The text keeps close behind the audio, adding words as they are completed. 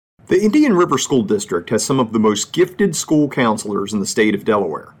The Indian River School District has some of the most gifted school counselors in the state of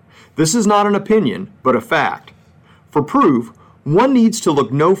Delaware. This is not an opinion, but a fact. For proof, one needs to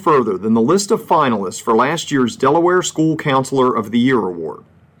look no further than the list of finalists for last year's Delaware School Counselor of the Year Award.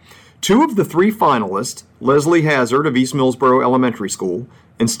 Two of the three finalists, Leslee Hazzard of East Millsboro Elementary School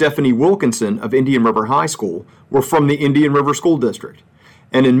and Stephanie Wilkinson of Indian River High School, were from the Indian River School District.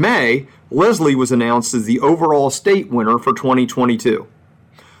 And in May, Leslee was announced as the overall state winner for 2022.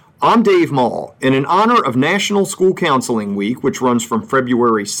 I'm Dave Mall, and in honor of National School Counseling Week, which runs from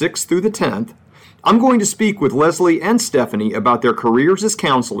February 6th through the 10th, I'm going to speak with Leslee and Stephanie about their careers as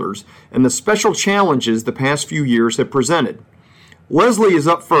counselors and the special challenges the past few years have presented. Leslee is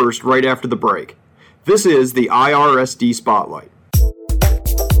up first right after the break. This is the IRSD Spotlight.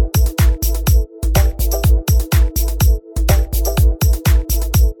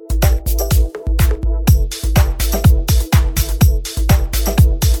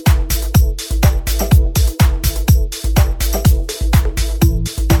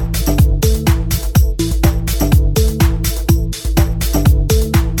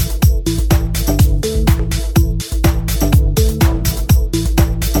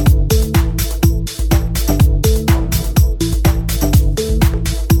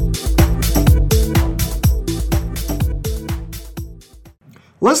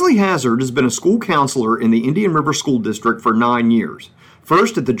 Leslee Hazzard has been a school counselor in the Indian River School District for 9 years,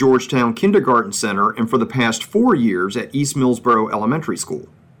 first at the Georgetown Kindergarten Center and for the past 4 years at East Millsboro Elementary School.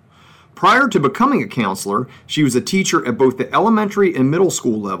 Prior to becoming a counselor, she was a teacher at both the elementary and middle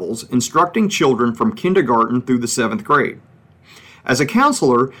school levels, instructing children from kindergarten through the 7th grade. As a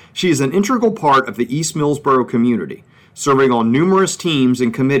counselor, she is an integral part of the East Millsboro community, serving on numerous teams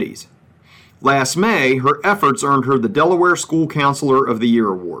and committees. Last May, her efforts earned her the Delaware School Counselor of the Year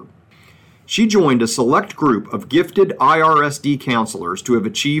Award. She joined a select group of gifted IRSD counselors to have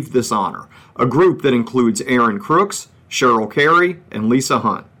achieved this honor, a group that includes Aaron Crooks, Cheryl Carey, and Lisa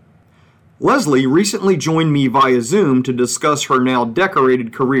Hunt. Leslee recently joined me via Zoom to discuss her now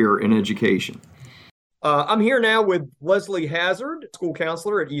decorated career in education. I'm here now with Leslee Hazzard, school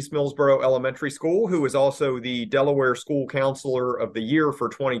counselor at East Millsboro Elementary School, who is also the Delaware School Counselor of the Year for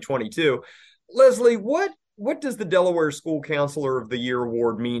 2022. Leslee, what does the Delaware School Counselor of the Year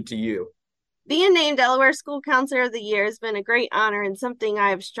Award mean to you? Being named Delaware School Counselor of the Year has been a great honor and something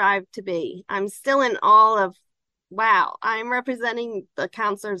I have strived to be. I'm still in awe of, wow, I'm representing the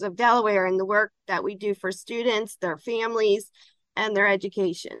counselors of Delaware and the work that we do for students, their families, and their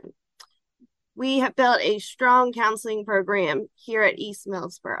education. We have built a strong counseling program here at East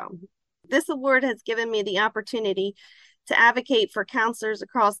Millsboro. This award has given me the opportunity to advocate for counselors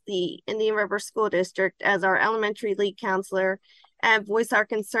across the Indian River School District as our elementary lead counselor and voice our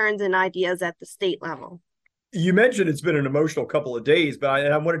concerns and ideas at the state level. You mentioned it's been an emotional couple of days, but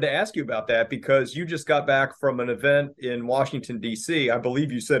I wanted to ask you about that because you just got back from an event in Washington, D.C. I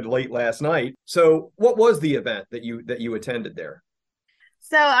believe you said late last night. So what was the event that you attended there?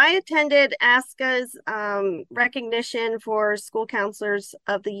 So I attended ASCA's recognition for School Counselors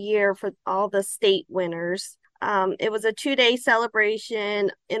of the Year for all the state winners. It was a 2-day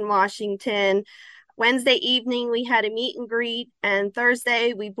celebration in Washington. Wednesday evening, we had a meet and greet, and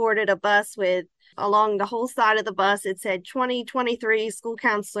Thursday, we boarded a bus with, along the whole side of the bus, it said 2023 School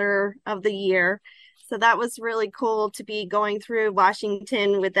Counselor of the Year. So that was really cool to be going through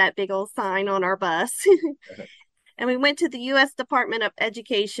Washington with that big old sign on our bus. And we went to the U.S. Department of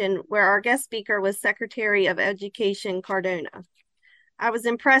Education, where our guest speaker was Secretary of Education Cardona. I was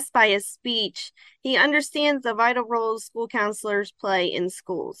impressed by his speech. He understands the vital role school counselors play in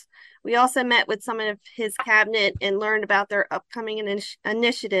schools. We also met with some of his cabinet and learned about their upcoming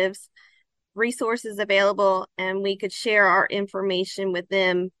initiatives, resources available, and we could share our information with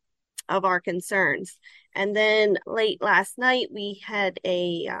them of our concerns. And then late last night, we had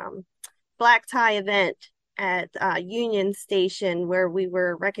a black tie event at Union Station where we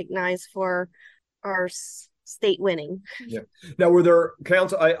were recognized for our state winning. Yeah. Now, were there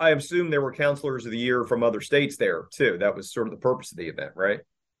I assume there were counselors of the year from other states there too. That was sort of the purpose of the event, right?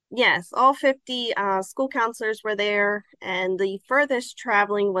 Yes, all 50 school counselors were there, and the furthest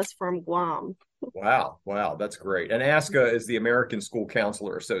traveling was from Guam. Wow, that's great. And ASCA is the American School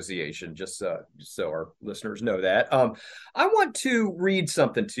Counselor Association, just so our listeners know that. I want to read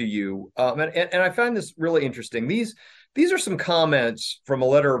something to you, and I find this really interesting. These are some comments from a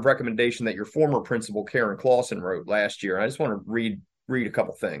letter of recommendation that your former principal, Karen Clausen, wrote last year. And I just want to read a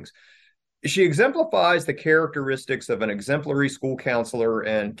couple things. She exemplifies the characteristics of an exemplary school counselor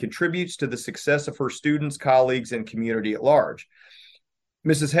and contributes to the success of her students, colleagues, and community at large.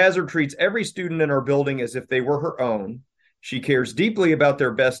 Mrs. Hazzard treats every student in our building as if they were her own She cares deeply about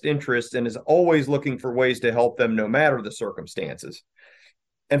their best interests and is always looking for ways to help them no matter the circumstances.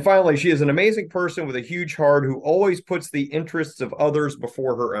 And finally, she is an amazing person with a huge heart who always puts the interests of others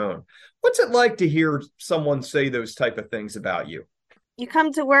before her own. What's it like to hear someone say those type of things about you? You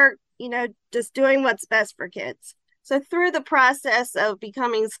come to work, just doing what's best for kids. So through the process of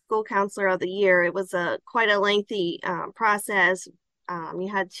becoming school counselor of the year, it was quite a lengthy process. You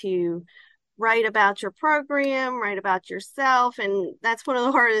had to write about your program, write about yourself, and that's one of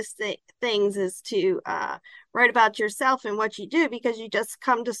the hardest things is to write about yourself and what you do, because you just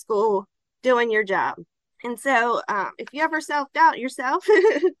come to school doing your job. And so if you ever self-doubt yourself,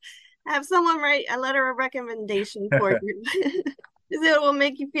 have someone write a letter of recommendation for you. Because it will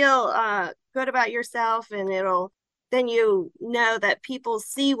make you feel good about yourself, and then you know that people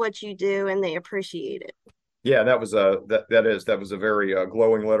see what you do and they appreciate it. Yeah, that was a very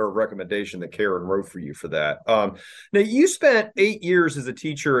glowing letter of recommendation that Karen wrote for you for that. Now you spent 8 years as a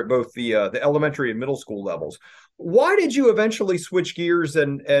teacher at both the elementary and middle school levels. Why did you eventually switch gears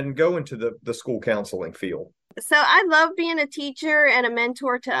and go into the school counseling field? So I love being a teacher and a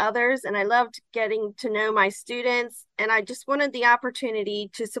mentor to others, and I loved getting to know my students, and I just wanted the opportunity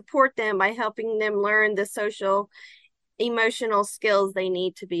to support them by helping them learn the social, emotional skills they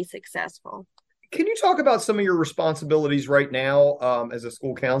need to be successful. Can you talk about some of your responsibilities right now as a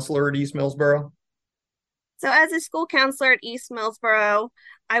school counselor at East Millsboro? So as a school counselor at East Millsboro,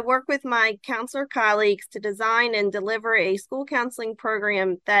 I work with my counselor colleagues to design and deliver a school counseling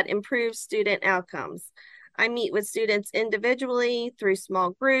program that improves student outcomes. I meet with students individually, through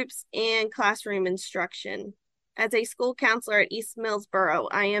small groups, and classroom instruction. As a school counselor at East Millsboro,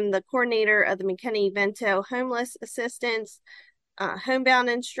 I am the coordinator of the McKinney-Vento Homeless Assistance, homebound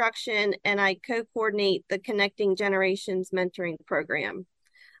instruction, and I co-coordinate the Connecting Generations mentoring program.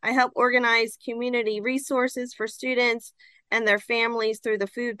 I help organize community resources for students and their families through the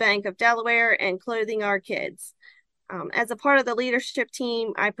Food Bank of Delaware and Clothing Our Kids. As a part of the leadership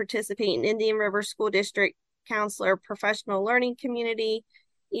team, I participate in Indian River School District Counselor Professional Learning Community,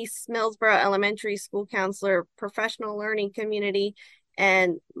 East Millsboro Elementary School Counselor Professional Learning Community,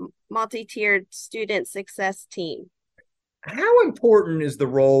 and multi-tiered student success team. How important is the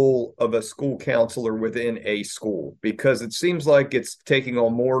role of a school counselor within a school? Because it seems like it's taking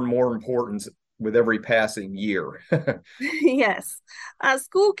on more and more importance with every passing year. Yes.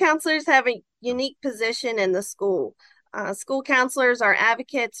 School counselors have a unique position in the school. School counselors are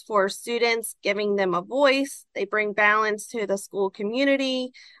advocates for students, giving them a voice. They bring balance to the school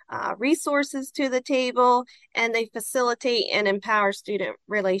community, resources to the table, and they facilitate and empower student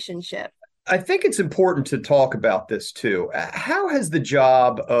relationships. I think it's important to talk about this too. How has the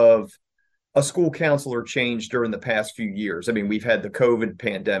job of a school counselor changed during the past few years? I mean, we've had the COVID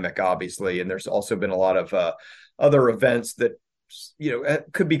pandemic, obviously, and there's also been a lot of other events that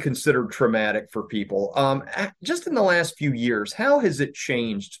could be considered traumatic for people. Just in the last few years, how has it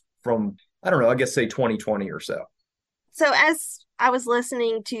changed from, I don't know, I guess say 2020 or so? So as I was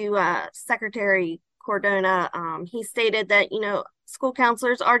listening to Secretary Cordona, he stated that, school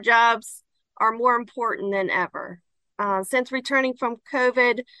counselors, our jobs are more important than ever. Since returning from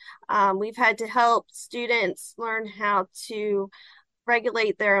COVID, we've had to help students learn how to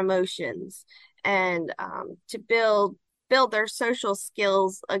regulate their emotions and to build their social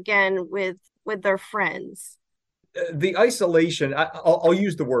skills again with their friends. The isolation, I'll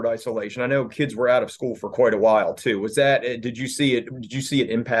use the word isolation. I know kids were out of school for quite a while too. Did you see it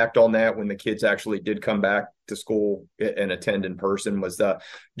impact on that when the kids actually did come back to school and attend in person?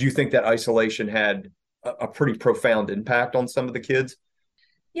 Do you think that isolation had a pretty profound impact on some of the kids?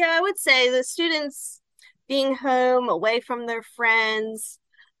 Yeah, I would say the students being home away from their friends,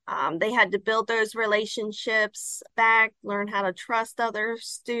 they had to build those relationships back, learn how to trust other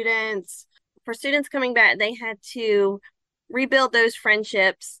students. For students coming back, they had to rebuild those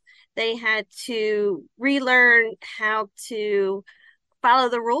friendships. They had to relearn how to follow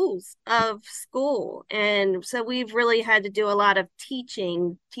the rules of school. And so we've really had to do a lot of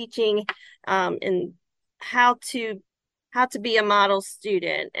teaching and how to be a model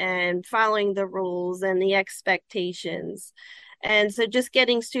student and following the rules and the expectations. And so just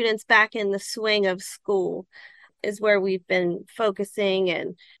getting students back in the swing of school is where we've been focusing,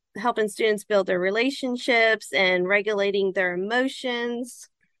 and helping students build their relationships and regulating their emotions.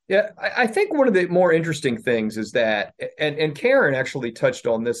 Yeah, I think one of the more interesting things is that, and Karen actually touched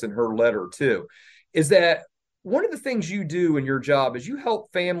on this in her letter too, is that one of the things you do in your job is you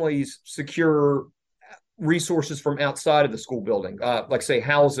help families secure resources from outside of the school building, like say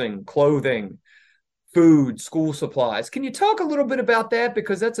housing, clothing, food, school supplies. Can you talk a little bit about that?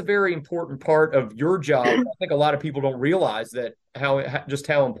 Because that's a very important part of your job. I think a lot of people don't realize that just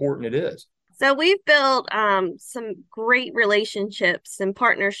how important it is. So we've built some great relationships and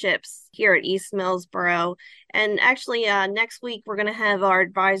partnerships here at East Millsboro. And actually, next week, we're going to have our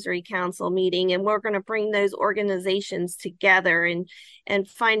advisory council meeting, and we're going to bring those organizations together and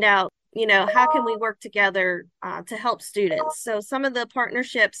find out, how can we work together to help students. So some of the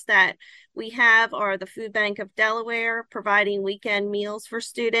partnerships that we have are the Food Bank of Delaware, providing weekend meals for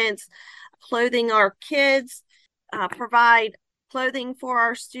students, clothing our kids, provide clothing for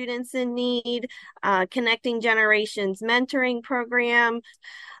our students in need, Connecting Generations mentoring program.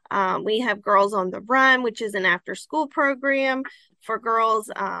 We have Girls on the Run, which is an after-school program for girls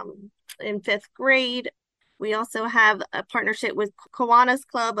in 5th grade. We also have a partnership with Kiwanis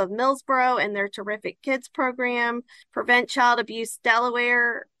Club of Millsboro and their Terrific Kids program. Prevent Child Abuse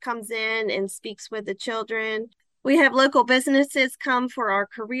Delaware comes in and speaks with the children. We have local businesses come for our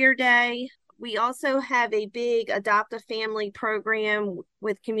career day. We also have a big Adopt a Family program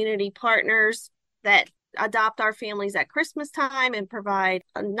with community partners that adopt our families at Christmas time and provide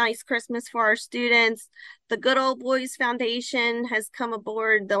a nice Christmas for our students. The Good Old Boys Foundation has come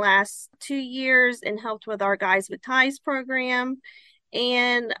aboard the last 2 years and helped with our Guys with Ties program.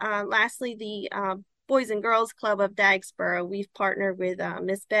 And lastly, the Boys and Girls Club of Dagsboro. We've partnered with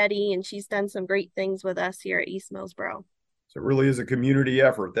Miss Betty, and she's done some great things with us here at East Millsboro. So it really is a community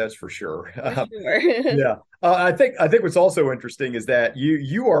effort, that's for sure. For sure. Yeah. I think what's also interesting is that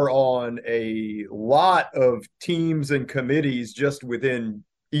you are on a lot of teams and committees just within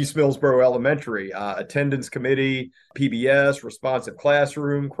East Millsboro Elementary, attendance committee, PBS, responsive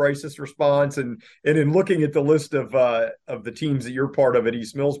classroom, crisis response, and in looking at the list of the teams that you're part of at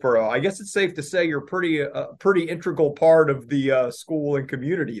East Millsboro, I guess it's safe to say you're pretty integral part of the school and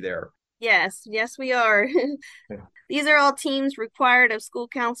community there. Yes, we are. Yeah. These are all teams required of school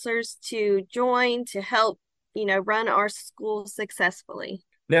counselors to join to help, run our school successfully.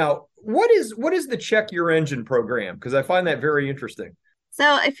 Now, what is the Check Your Engine program? Because I find that very interesting.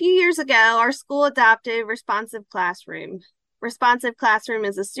 So a few years ago, our school adopted Responsive Classroom. Responsive Classroom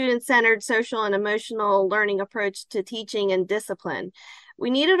is a student-centered social and emotional learning approach to teaching and discipline. We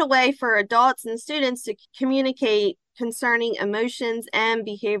needed a way for adults and students to communicate concerning emotions and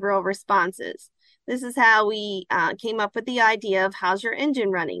behavioral responses. This is how we came up with the idea of How's Your Engine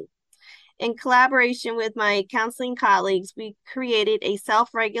Running? In collaboration with my counseling colleagues, we created a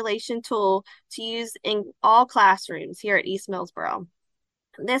self-regulation tool to use in all classrooms here at East Millsboro.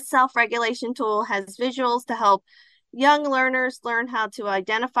 This self-regulation tool has visuals to help young learners learn how to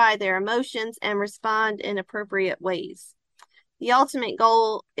identify their emotions and respond in appropriate ways. The ultimate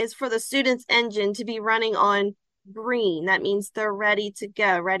goal is for the student's engine to be running on green. That means they're ready to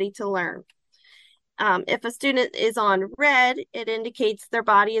go, ready to learn. If a student is on red, it indicates their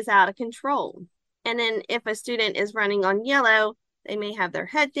body is out of control. And then if a student is running on yellow, they may have their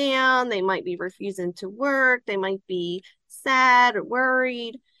head down, they might be refusing to work, they might be sad or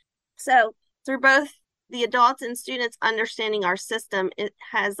worried. So through both the adults and students understanding our system, it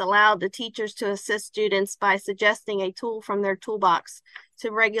has allowed the teachers to assist students by suggesting a tool from their toolbox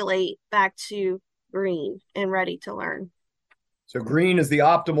to regulate back to green and ready to learn. So green is the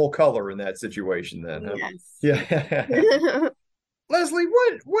optimal color in that situation then. Huh? Yes. Yeah. Leslee,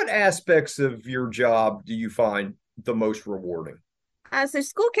 what aspects of your job do you find the most rewarding? So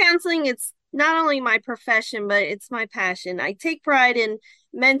school counseling, it's not only my profession, but it's my passion. I take pride in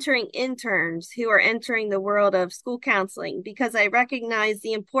mentoring interns who are entering the world of school counseling because I recognize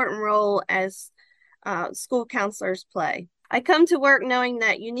the important role as school counselors play. I come to work knowing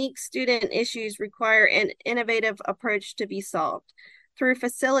that unique student issues require an innovative approach to be solved. Through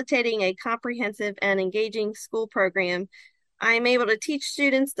facilitating a comprehensive and engaging school program, I am able to teach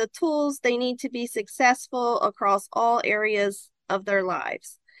students the tools they need to be successful across all areas of their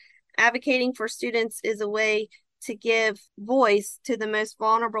lives. Advocating for students is a way to give voice to the most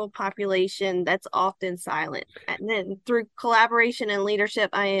vulnerable population that's often silent. And then through collaboration and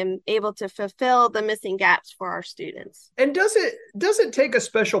leadership, I am able to fulfill the missing gaps for our students. And does it take a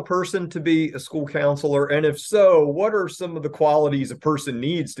special person to be a school counselor? And if so, what are some of the qualities a person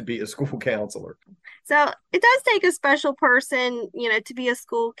needs to be a school counselor? So it does take a special person, to be a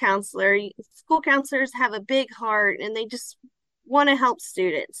school counselor. School counselors have a big heart and they just want to help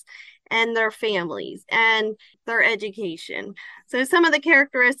students and their families and their education. So some of the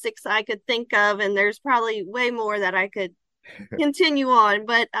characteristics I could think of, and there's probably way more that I could continue on,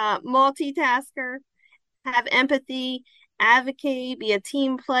 but multitasker, have empathy, advocate, be a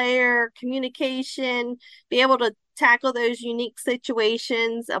team player, communication, be able to tackle those unique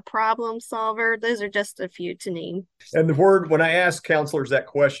situations, a problem solver. Those are just a few to name. And the word, when I ask counselors that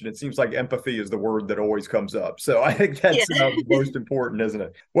question, it seems like empathy is the word that always comes up. So I think that's most important, isn't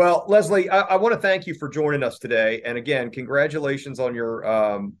it? Well, Leslee, I want to thank you for joining us today. And again, congratulations on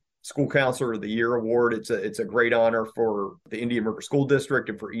your School Counselor of the Year award. It's a great honor for the Indian River School District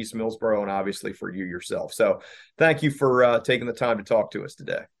and for East Millsboro, and obviously for you yourself. So thank you for taking the time to talk to us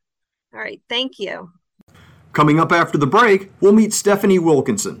today. All right. Thank you. Coming up after the break, we'll meet Stephanie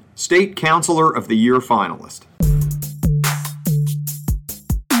Wilkinson, State Counselor of the Year finalist.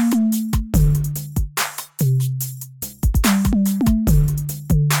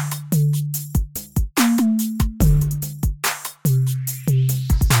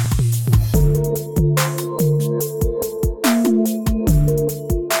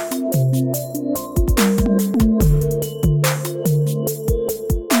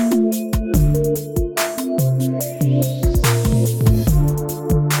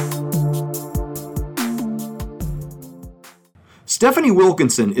 Stephanie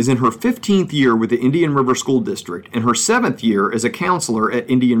Wilkinson is in her 15th year with the Indian River School District and her 7th year as a counselor at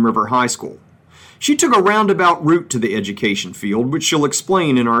Indian River High School. She took a roundabout route to the education field, which she'll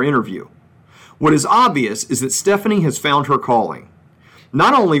explain in our interview. What is obvious is that Stephanie has found her calling.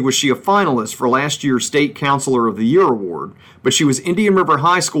 Not only was she a finalist for last year's State Counselor of the Year award, but she was Indian River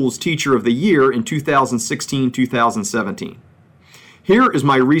High School's Teacher of the Year in 2016-2017. Here is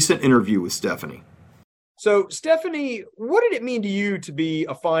my recent interview with Stephanie. So, Stephanie, what did it mean to you to be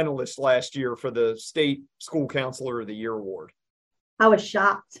a finalist last year for the State School Counselor of the Year award? I was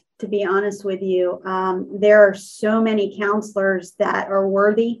shocked, to be honest with you. There are so many counselors that are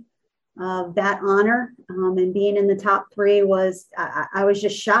worthy of that honor, and being in the top three was, I was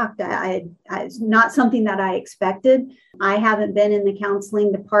just shocked. It's not something that I expected. I haven't been in the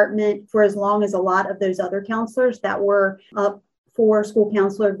counseling department for as long as a lot of those other counselors that were up for School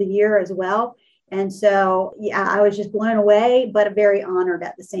Counselor of the Year as well. And so, yeah, I was just blown away, but very honored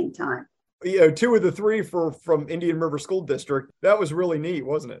at the same time. You know, 2 of the 3 from Indian River School District. That was really neat,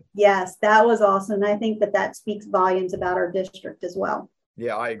 wasn't it? Yes, that was awesome. I think that speaks volumes about our district as well.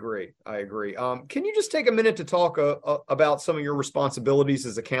 Yeah, I agree. Can you just take a minute to talk about some of your responsibilities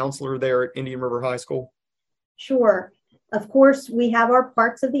as a counselor there at Indian River High School? Sure. Of course, we have our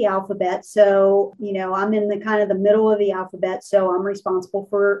parts of the alphabet. So, I'm in the kind of the middle of the alphabet. So I'm responsible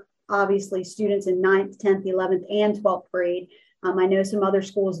for obviously students in 9th, 10th, 11th, and 12th grade. I know some other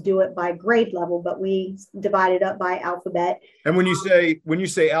schools do it by grade level, but we divide it up by alphabet. And when you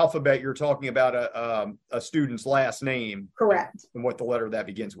say alphabet, you're talking about a student's last name. Correct. And what the letter that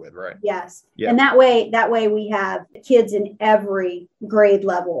begins with, right? Yes. Yeah. And that way we have kids in every grade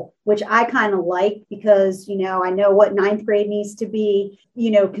level, which I kind of like because, I know what 9th grade needs to be,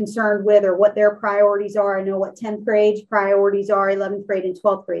 concerned with or what their priorities are. I know what 10th grade priorities are, 11th grade and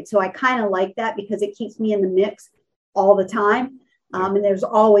 12th grade. So I kind of like that because it keeps me in the mix all the time. And there's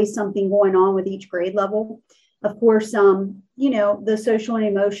always something going on with each grade level. Of course, the social and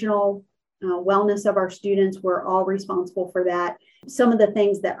emotional wellness of our students, we're all responsible for that. Some of the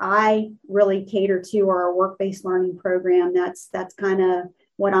things that I really cater to are our work-based learning program. That's kind of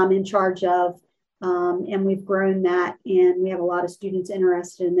what I'm in charge of. And we've grown that, and we have a lot of students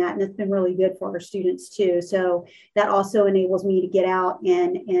interested in that. And it's been really good for our students too. So that also enables me to get out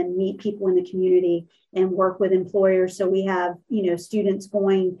and meet people in the community and work with employers. So we have, students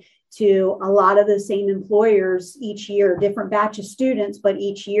going to a lot of the same employers each year, different batch of students, but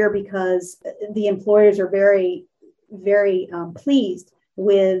each year because the employers are very, very pleased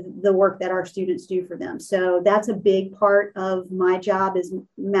with the work that our students do for them. So that's a big part of my job is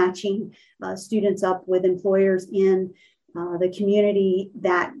matching students up with employers in the community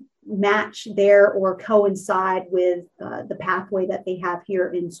that match their or coincide with the pathway that they have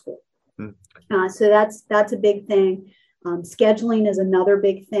here in school. So that's a big thing. Scheduling is another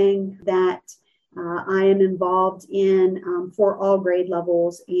big thing that I am involved in for all grade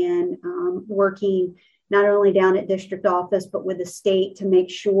levels and working not only down at district office, but with the state to make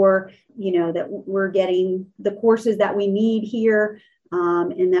sure, that we're getting the courses that we need here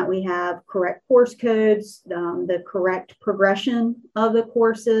and that we have correct course codes, the correct progression of the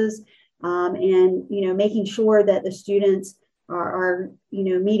courses, and, making sure that the students are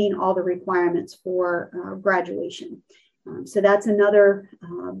meeting all the requirements for graduation. So that's another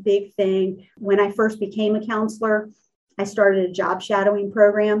big thing. When I first became a counselor, I started a job shadowing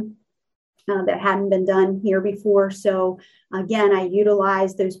program that hadn't been done here before. So again, I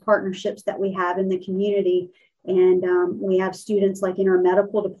utilize those partnerships that we have in the community. And we have students like in our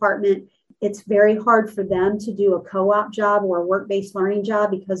medical department it's very hard for them to do a co-op job or a work-based learning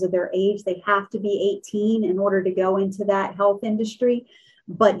job because of their age. They have to be 18 in order to go into that health industry.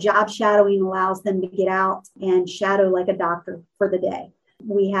 But job shadowing allows them to get out and shadow like a doctor for the day.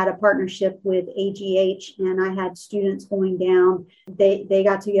 We had a partnership with AGH, and I had students going down. They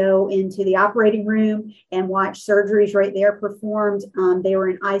got to go into the operating room and watch surgeries right there performed. They were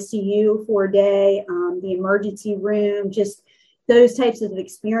in ICU for a day, the emergency room, just those types of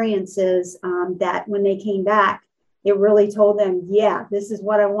experiences that when they came back, it really told them, yeah, this is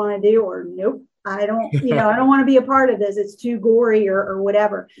what I want to do, or nope, I don't want to be a part of this. It's too gory or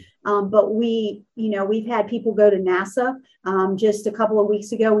whatever. But we've had people go to NASA. Just a couple of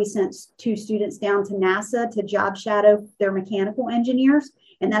weeks ago, we sent 2 students down to NASA to job shadow their mechanical engineers.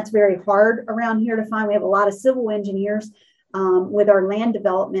 And that's very hard around here to find. We have a lot of civil engineers with our land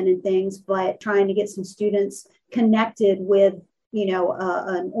development and things, but trying to get some students connected with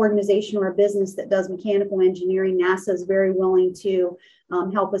an organization or a business that does mechanical engineering. NASA is very willing to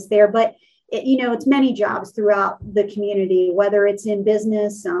help us there. But it's many jobs throughout the community, whether it's in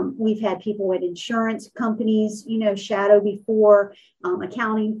business. We've had people at insurance companies, shadow before,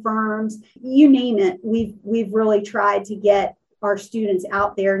 accounting firms, you name it. We've really tried to get our students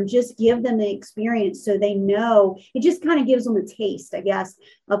out there and just give them the experience so they know. It just kind of gives them a taste, I guess,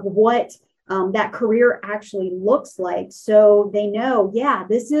 of what that career actually looks like. So they know, yeah,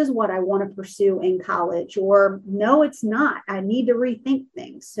 this is what I want to pursue in college, or no, it's not. I need to rethink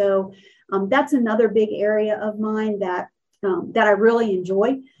things. So that's another big area of mine that I really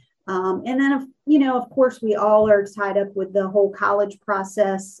enjoy. And then, of course, we all are tied up with the whole college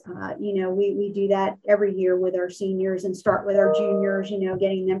process. We do that every year with our seniors and start with our juniors,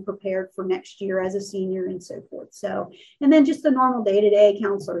 getting them prepared for next year as a senior and so forth. So, and then just the normal day-to-day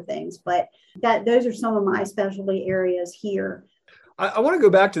counselor things. But those are some of my specialty areas here. I want to go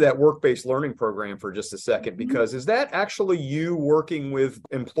back to that work-based learning program for just a second, because is that actually you working with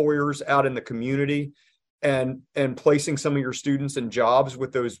employers out in the community and placing some of your students in jobs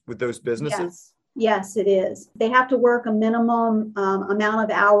with those businesses? Yes, it is. They have to work a minimum amount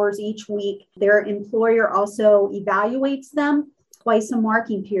of hours each week. Their employer also evaluates them twice a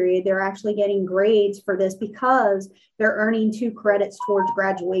marking period. They're actually getting grades for this because they're earning 2 credits towards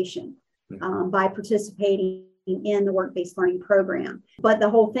graduation by participating in the work-based learning program. But the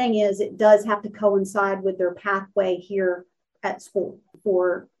whole thing is it does have to coincide with their pathway here at school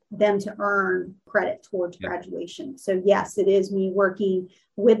for them to earn credit towards graduation. So yes, it is me working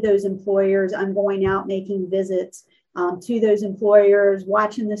with those employers. I'm going out making visits to those employers,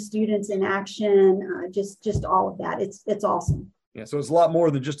 watching the students in action, just all of that. It's awesome. Yeah, so it's a lot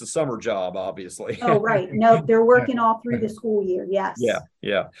more than just a summer job, obviously. Oh, right. No, they're working all through the school year. Yes.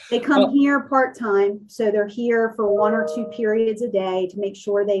 Yeah. They come here part-time. So they're here for 1 or 2 periods a day to make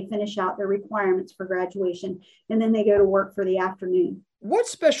sure they finish out their requirements for graduation. And then they go to work for the afternoon. What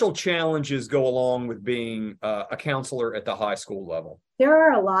special challenges go along with being a counselor at the high school level? There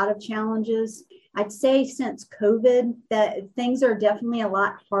are a lot of challenges. I'd say since COVID that things are definitely a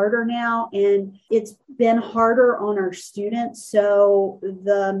lot harder now, and it's been harder on our students. So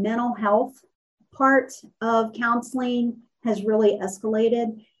the mental health part of counseling has really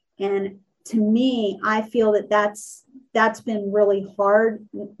escalated. And to me, I feel that that's been really hard,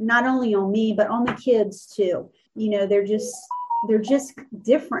 not only on me, but on the kids too. They're just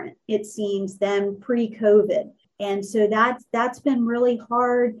different, it seems, than pre-COVID. And so that's been really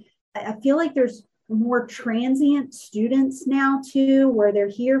hard. I feel like there's more transient students now too, where they're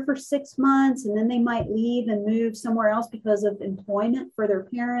here for 6 months and then they might leave and move somewhere else because of employment for their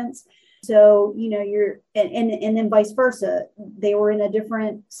parents. So, and then vice versa. They were in a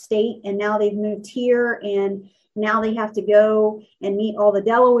different state and now they've moved here and now they have to go and meet all the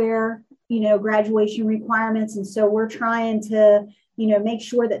Delaware, graduation requirements. And so we're trying to, make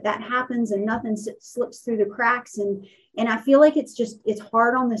sure that happens and nothing slips through the cracks. And I feel like it's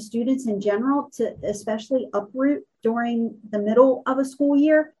hard on the students in general to especially uproot during the middle of a school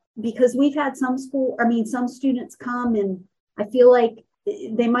year, because we've had some students come and I feel like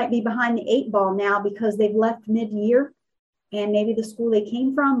they might be behind the 8 ball now because they've left mid-year and maybe the school they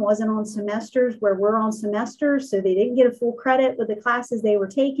came from wasn't on semesters where we're on semesters. So they didn't get a full credit with the classes they were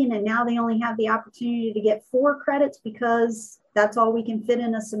taking. And now they only have the opportunity to get 4 credits because that's all we can fit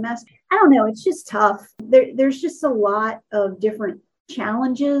in a semester. I don't know. It's just tough. There's just a lot of different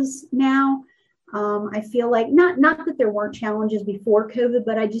challenges now. I feel like not that there weren't challenges before COVID,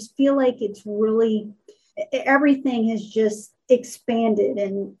 but I just feel like it's really, everything has just expanded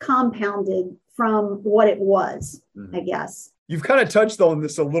and compounded from what it was, I guess. You've kind of touched on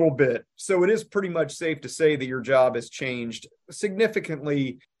this a little bit. So it is pretty much safe to say that your job has changed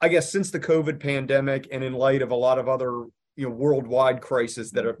significantly, I guess, since the COVID pandemic and in light of a lot of other, worldwide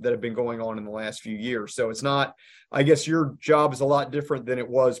crises that have been going on in the last few years. So it's not, I guess your job is a lot different than it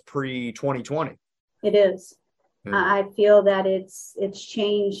was pre-2020. It is. Yeah. I feel that it's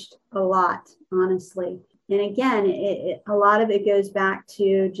changed a lot, honestly. And again, a lot of it goes back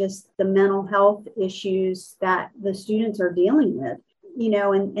to just the mental health issues that the students are dealing with,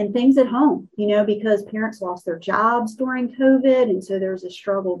 and things at home, because parents lost their jobs during COVID. And so there's a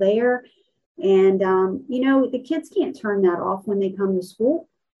struggle there. And, the kids can't turn that off when they come to school.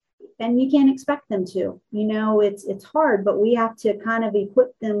 And you can't expect them to. It's hard, but we have to kind of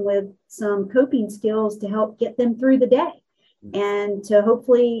equip them with some coping skills to help get them through the day and to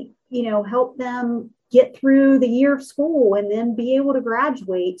hopefully, help them get through the year of school and then be able to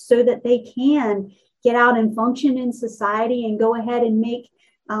graduate so that they can get out and function in society and go ahead and make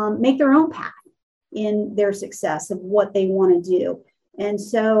their own path in their success of what they want to do. And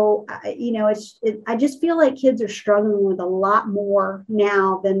so, I just feel like kids are struggling with a lot more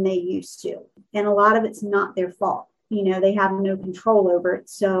now than they used to. And a lot of it's not their fault. They have no control over it.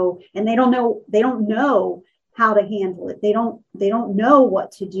 So, and they don't know how to handle it. They don't know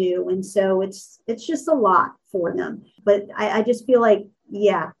what to do. And so it's just a lot for them. But I just feel like,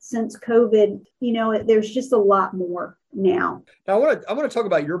 since COVID, there's just a lot more now. Now, I want to talk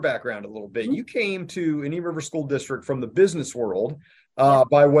about your background a little bit. Mm-hmm. You came to Indian River School District from the business world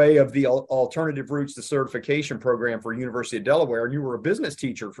by way of the Alternative Routes to Certification program for University of Delaware, and you were a business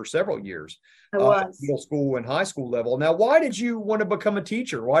teacher for several years. I was. Middle school and high school level. Now, why did you want to become a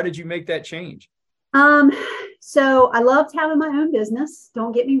teacher? Why did you make that change? So I loved having my own business.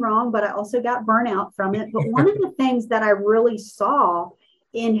 Don't get me wrong, but I also got burnout from it. But one of the things that I really saw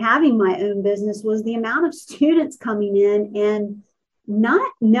in having my own business was the amount of students coming in and not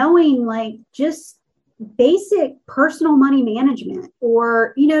knowing just basic personal money management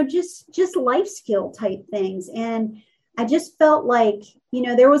or, just life skill type things. And I just felt like,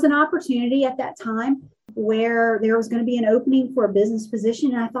 there was an opportunity at that time where there was going to be an opening for a business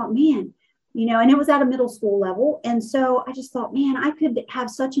position. And I thought, man, and it was at a middle school level. And so I just thought, man, I could have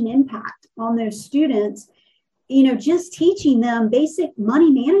such an impact on those students, just teaching them basic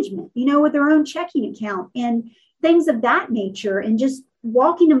money management, with their own checking account and things of that nature, and just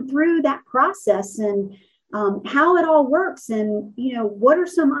walking them through that process and how it all works and, what are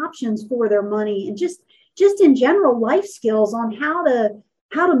some options for their money and just in general life skills on how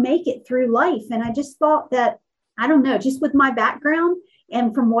to make it through life. And I just thought that, I don't know, just with my background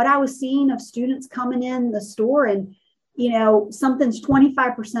and from what I was seeing of students coming in the store and, something's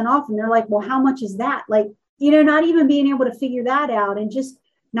 25% off and they're like, well, how much is that? Not even being able to figure that out and just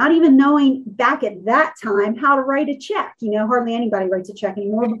not even knowing back at that time how to write a check. Hardly anybody writes a check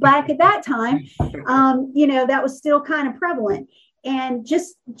anymore, but back at that time, that was still kind of prevalent. And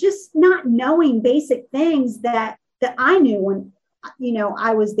just not knowing basic things that I knew when,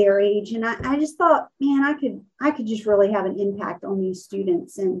 I was their age. And I just thought, man, I could just really have an impact on these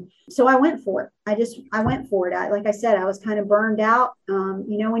students. And so I went for it. I went for it. Like I said, I was kind of burned out.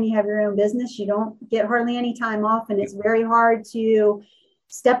 When you have your own business, you don't get hardly any time off, and it's very hard to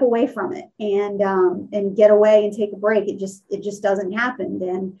step away from it and get away and take a break. It just doesn't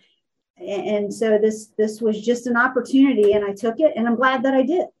happen. And so this was just an opportunity, and I took it, and I'm glad that I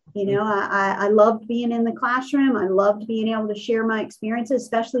did. I loved being in the classroom. I loved being able to share my experiences,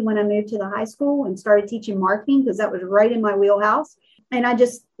 especially when I moved to the high school and started teaching marketing, because that was right in my wheelhouse. And I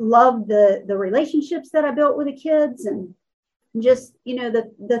just loved the relationships that I built with the kids, and just,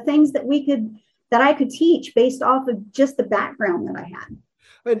 the things that I could teach based off of just the background that I had.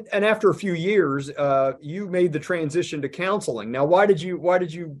 And after a few years, you made the transition to counseling. Now, why did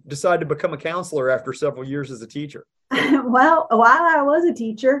you decide to become a counselor after several years as a teacher? Well, while I was a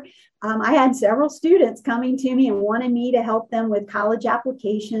teacher, I had several students coming to me and wanting me to help them with college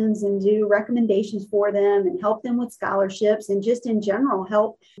applications and do recommendations for them and help them with scholarships and just in general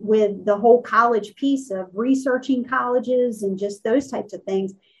help with the whole college piece of researching colleges and just those types of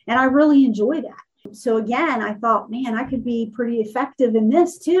things. And I really enjoy that. So again, I thought, man, I could be pretty effective in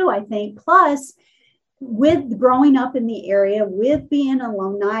this too, I think. Plus, with growing up in the area, with being an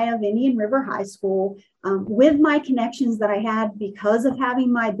alumni of Indian River High School, with my connections that I had because of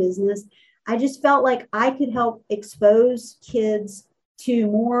having my business, I just felt like I could help expose kids to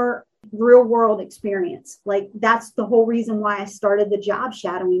more real world experience. Like, that's the whole reason why I started the job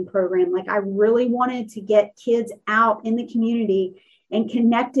shadowing program. Like, I really wanted to get kids out in the community and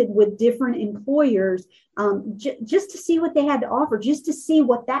connected with different employers, just to see what they had to offer, just to see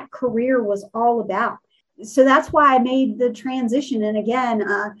what that career was all about. so that's why I made the transition. And again,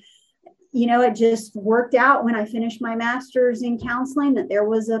 it just worked out when I finished my master's in counseling that there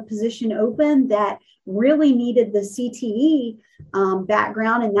was a position open that really needed the CTE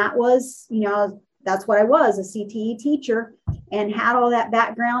background. And that was, that's what I was, a CTE teacher, and had all that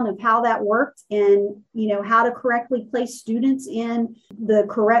background of how that worked and, how to correctly place students in the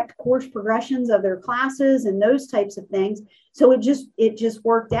correct course progressions of their classes and those types of things. So it just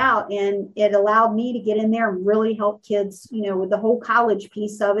worked out, and it allowed me to get in there and really help kids, with the whole college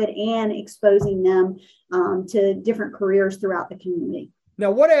piece of it and exposing them to different careers throughout the community. Now,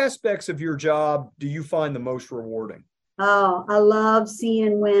 what aspects of your job do you find the most rewarding? Oh, I love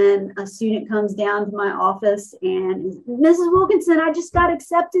seeing when a student comes down to my office and, Mrs. Wilkinson, I just got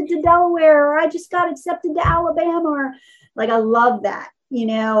accepted to Delaware, or I just got accepted to Alabama, or I love that,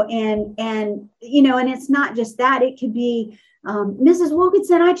 and it's not just that. It could be, Mrs.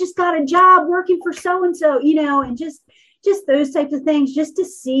 Wilkinson, I just got a job working for so-and-so, and just those types of things, just to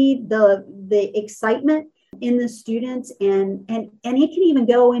see the excitement in the students. And it can even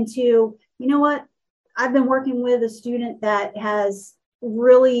go into, what? I've been working with a student that has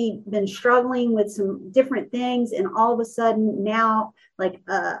really been struggling with some different things. And all of a sudden now,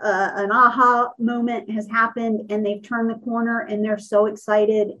 an aha moment has happened, and they've turned the corner and they're so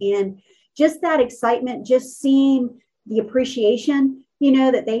excited. And just that excitement, just seeing the appreciation,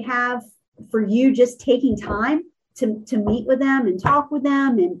 that they have for you just taking time to meet with them and talk with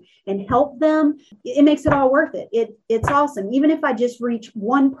them and help them, it makes it all worth it. It's awesome. Even if I just reach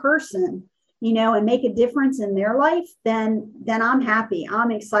one person, and make a difference in their life, then I'm happy. I'm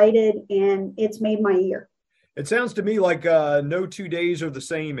excited, and it's made my year. It sounds to me like no 2 days are the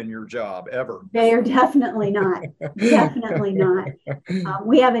same in your job ever. They are definitely not. Definitely not.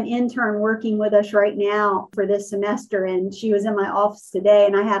 We have an intern working with us right now for this semester, and she was in my office today,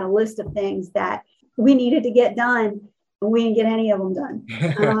 and I had a list of things that we needed to get done, and we didn't get any of them done.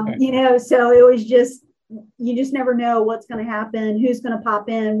 So it was just, you just never know what's going to happen, who's going to pop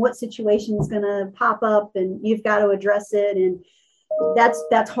in, what situation is going to pop up, and you've got to address it. And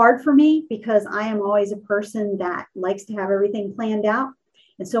that's hard for me, because I am always a person that likes to have everything planned out.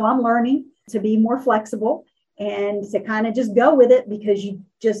 And so I'm learning to be more flexible and to kind of just go with it, because you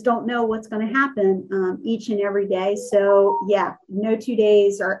just don't know what's going to happen each and every day. So yeah, no 2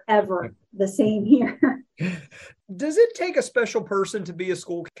 days are ever the same here. Does it take a special person to be a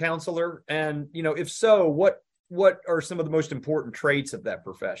school counselor? And, if so, what are some of the most important traits of that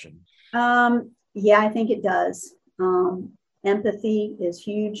profession? Yeah, I think it does. Empathy is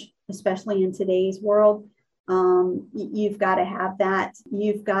huge, especially in today's world. You've got to have that.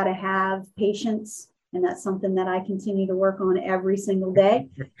 You've got to have patience. And that's something that I continue to work on every single day,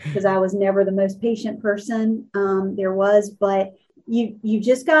 because I was never the most patient person there was. But you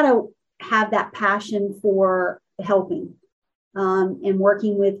just got to have that passion for helping and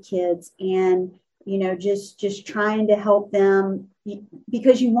working with kids, and just trying to help them,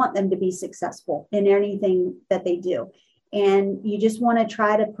 because you want them to be successful in anything that they do, and you just want to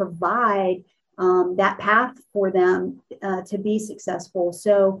try to provide that path for them to be successful.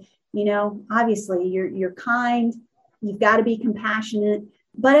 So obviously you're kind, you've got to be compassionate,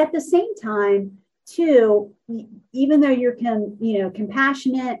 but at the same time too, even though you're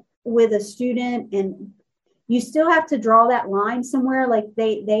compassionate with a student, and you still have to draw that line somewhere. Like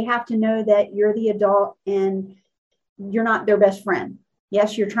they have to know that you're the adult and you're not their best friend.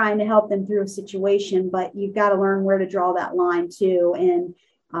 Yes, you're trying to help them through a situation, but you've got to learn where to draw that line too. And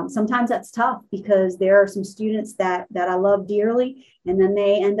sometimes that's tough, because there are some students that I love dearly, and then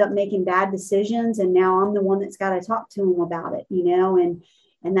they end up making bad decisions. And now I'm the one that's got to talk to them about it,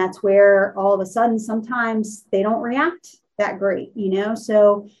 and that's where all of a sudden, sometimes they don't react that great,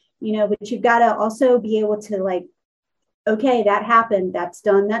 so, but you've got to also be able to okay, that happened, that's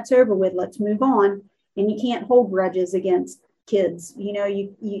done, that's over with, let's move on. And you can't hold grudges against kids.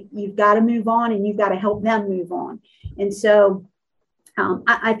 You've got to move on, and you've got to help them move on. And so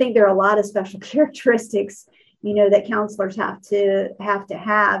I think there are a lot of special characteristics, that counselors have to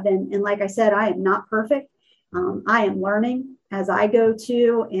have. And like I said, I am not perfect. I am learning as I go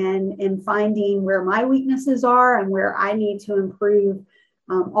to, and finding where my weaknesses are and where I need to improve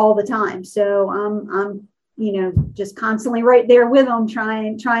all the time. So I'm just constantly right there with them,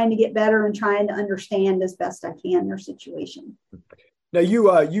 trying to get better and trying to understand as best I can their situation. Now,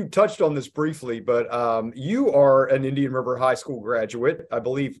 you touched on this briefly, but you are an Indian River High School graduate, I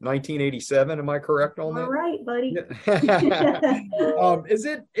believe 1987. Am I correct on that? All right, buddy. Is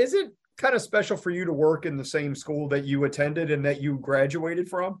it kind of special for you to work in the same school that you attended and that you graduated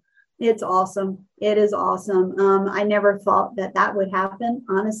from? It's awesome. It is awesome. I never thought that would happen,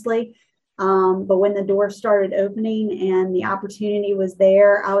 honestly. But when the doors started opening and the opportunity was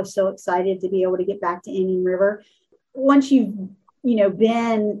there, I was so excited to be able to get back to Indian River. Once you've,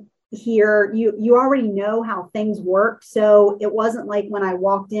 been here, you already know how things work. So it wasn't like when I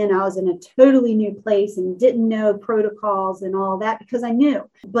walked in, I was in a totally new place and didn't know protocols and all that, because I knew.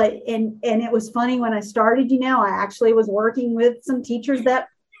 But and it was funny when I started, I actually was working with some teachers that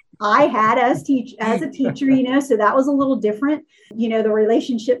I had as a teacher, so that was a little different. The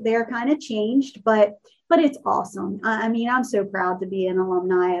relationship there kind of changed, but it's awesome. I'm so proud to be an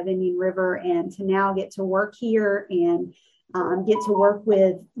alumni of Indian River and to now get to work here and get to work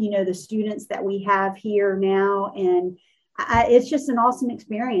with, the students that we have here now. And it's just an awesome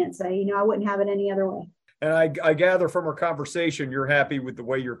experience. I wouldn't have it any other way. And I gather from our conversation, you're happy with the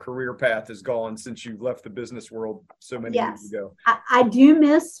way your career path has gone since you left the business world so many years ago. I do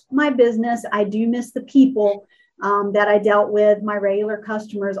miss my business. I do miss the people that I dealt with, my regular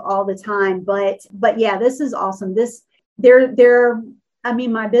customers all the time. But yeah, this is awesome.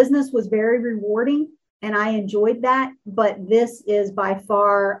 My business was very rewarding and I enjoyed that. But this is by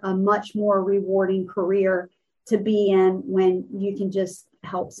far a much more rewarding career to be in when you can just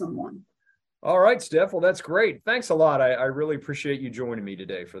help someone. All right, Steph. Well, that's great. Thanks a lot. I really appreciate you joining me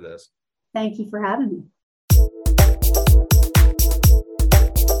today for this. Thank you for having me.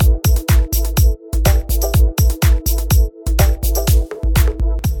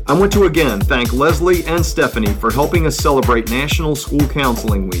 I want to again thank Leslie and Stephanie for helping us celebrate National School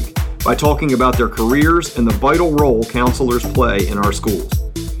Counseling Week by talking about their careers and the vital role counselors play in our schools.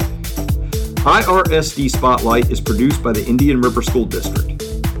 IRSD Spotlight is produced by the Indian River School District.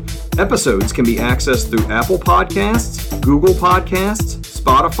 Episodes can be accessed through Apple Podcasts, Google Podcasts,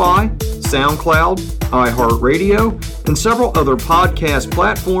 Spotify, SoundCloud, iHeartRadio, and several other podcast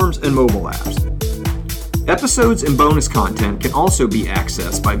platforms and mobile apps. Episodes and bonus content can also be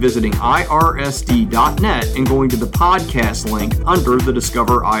accessed by visiting irsd.net and going to the podcast link under the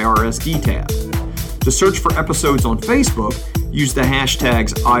Discover IRSD tab. To search for episodes on Facebook, use the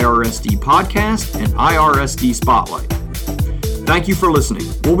hashtags IRSD Podcast and IRSD Spotlight. Thank you for listening.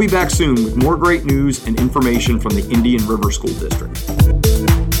 We'll be back soon with more great news and information from the Indian River School District.